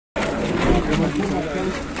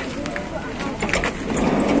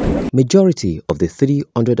Majority of the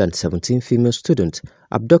 317 female students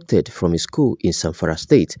abducted from a school in Zamfara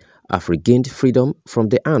State have regained freedom from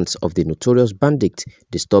the hands of the notorious bandits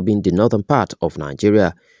disturbing the northern part of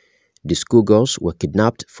Nigeria. The schoolgirls were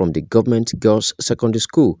kidnapped from the government girls' secondary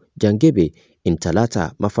school, Jangebe, in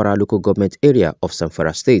Talata, Mafara local government area of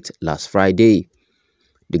Zamfara State last Friday.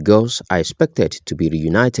 The girls are expected to be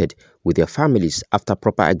reunited with their families after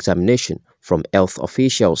proper examination from health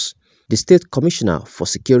officials. The State Commissioner for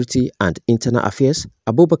Security and Internal Affairs,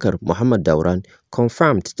 Abubakar Muhammad Dauran,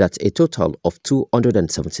 confirmed that a total of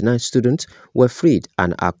 279 students were freed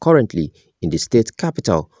and are currently in the state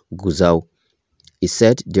capital, Gusau. He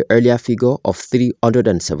said the earlier figure of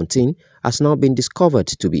 317 has now been discovered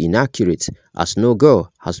to be inaccurate, as no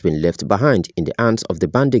girl has been left behind in the hands of the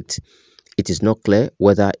bandits. It is not clear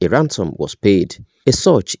whether a ransom was paid. A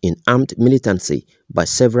surge in armed militancy by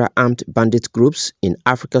several armed bandit groups in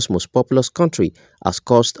Africa's most populous country has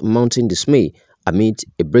caused mounting dismay amid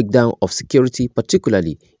a breakdown of security,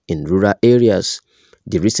 particularly in rural areas.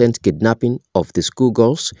 The recent kidnapping of the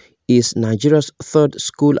schoolgirls is Nigeria's third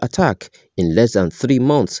school attack in less than 3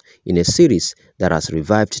 months in a series that has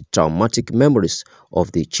revived traumatic memories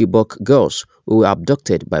of the Chibok girls who were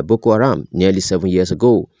abducted by Boko Haram nearly 7 years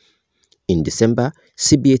ago. In December,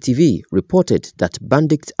 CBA TV reported that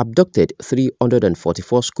bandits abducted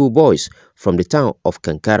 344 schoolboys from the town of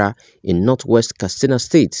Kankara in northwest Katsina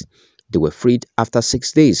State. They were freed after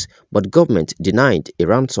 6 days, but government denied a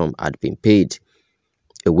ransom had been paid.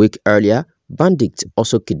 A week earlier, bandits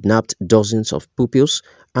also kidnapped dozens of pupils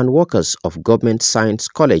and workers of Government Science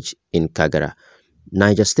College in Kagara,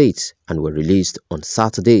 Niger State, and were released on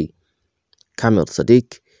Saturday. Kamil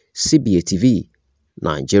Sadiq, CBA TV,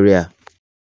 Nigeria.